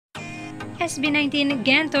SB19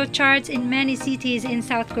 GENTO charts in many cities in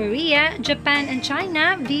South Korea, Japan, and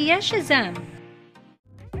China via Shazam.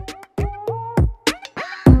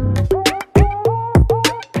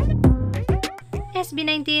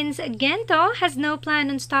 SB19's GENTO has no plan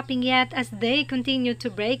on stopping yet as they continue to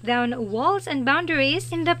break down walls and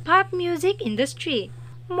boundaries in the pop music industry.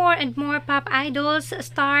 More and more pop idols,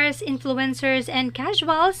 stars, influencers, and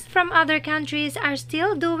casuals from other countries are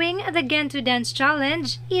still doing the GENTO Dance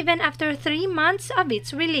Challenge even after 3 months of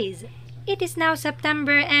its release. It is now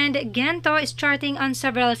September and GENTO is charting on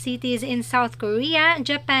several cities in South Korea,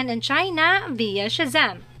 Japan, and China via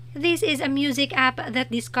Shazam. This is a music app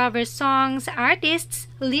that discovers songs, artists,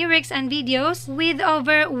 lyrics, and videos with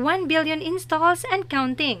over 1 billion installs and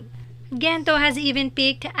counting. GENTO has even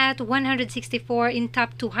peaked at 164 in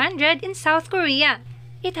top 200 in South Korea.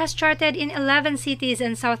 It has charted in 11 cities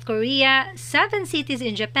in South Korea, 7 cities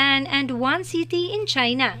in Japan, and 1 city in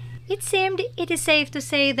China. It seemed it is safe to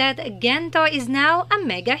say that GENTO is now a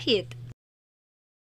mega hit.